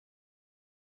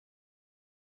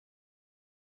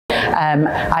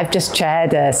I've just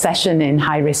chaired a session in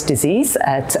high-risk disease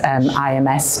at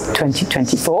IMS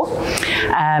 2024.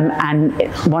 And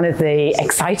one of the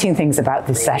exciting things about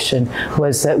this session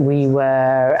was that we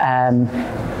were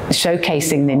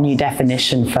showcasing the new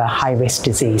definition for high-risk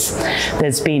disease.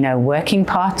 There's been a working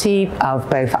party of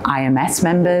both IMS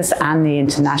members and the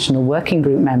International Working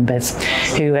Group members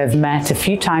who have met a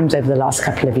few times over the last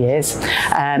couple of years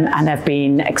and have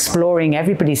been exploring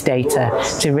everybody's data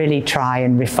to really try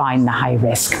and refine the high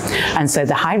risk. And so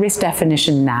the high risk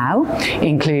definition now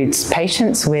includes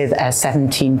patients with a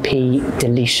 17p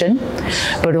deletion,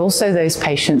 but also those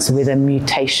patients with a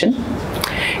mutation.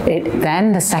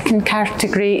 Then the second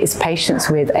category is patients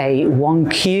with a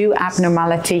 1q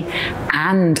abnormality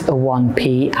and a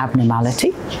 1p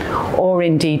abnormality, or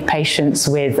indeed patients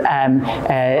with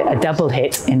a double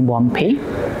hit in 1p.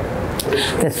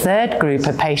 The third group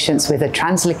are patients with a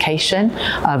translocation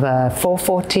of a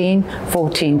 414,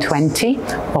 1420,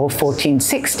 or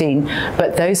 1416,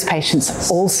 but those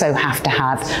patients also have to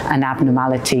have an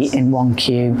abnormality in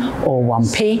 1q or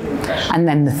 1p. And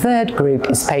then the third group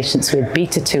is patients with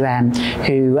beta-2m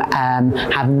who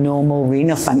have normal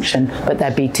renal function, but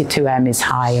their beta-2m is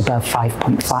high, above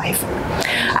 5.5.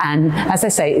 And as I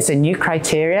say, it's a new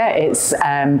criteria. It's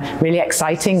really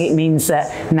exciting. It means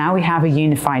that now we have a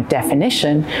unified definition.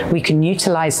 We can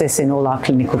utilize this in all our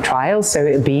clinical trials, so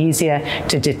it would be easier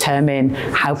to determine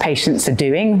how patients are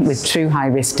doing with true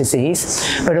high-risk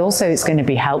disease, but also it's going to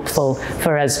be helpful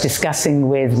for us discussing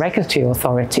with regulatory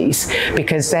authorities,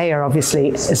 because they are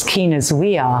obviously as keen as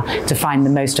we are to find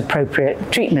the most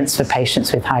appropriate treatments for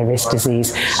patients with high-risk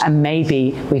disease, and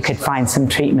maybe we could find some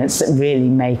treatments that really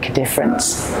make a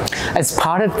difference. As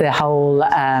part of the whole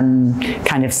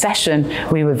kind of session,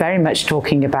 we were very much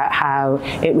talking about how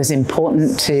it was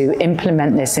important to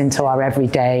implement this into our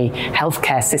everyday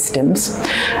healthcare systems.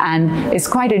 And it's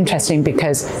quite interesting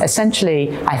because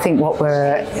essentially I think what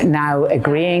we're now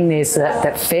agreeing is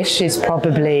that fish is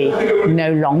probably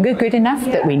no longer good enough,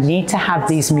 that we need to have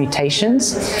these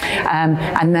mutations,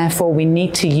 and therefore we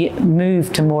need to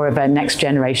move to more of a next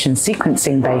generation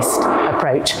sequencing based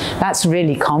approach. That's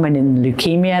really common in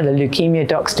leukemia. The leukemia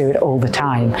docs do it all the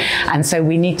time. And so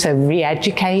we need to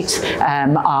re-educate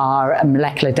our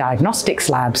molecular diagnostics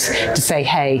labs to say,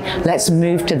 hey, let's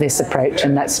move to this approach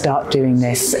and let's start doing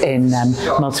this in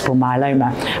multiple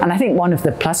myeloma. And I think one of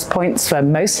the plus points for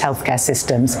most healthcare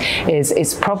systems is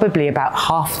it's probably about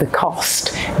half the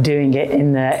cost doing it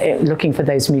in looking for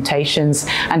those mutations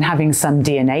and having some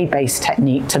DNA-based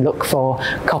technique to look for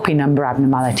copy number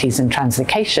abnormalities and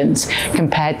translocations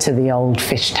compared to the old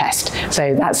FISH test.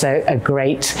 So that's a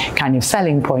great kind of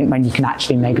selling point when you can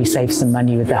actually maybe save some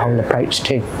money with the whole approach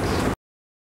too.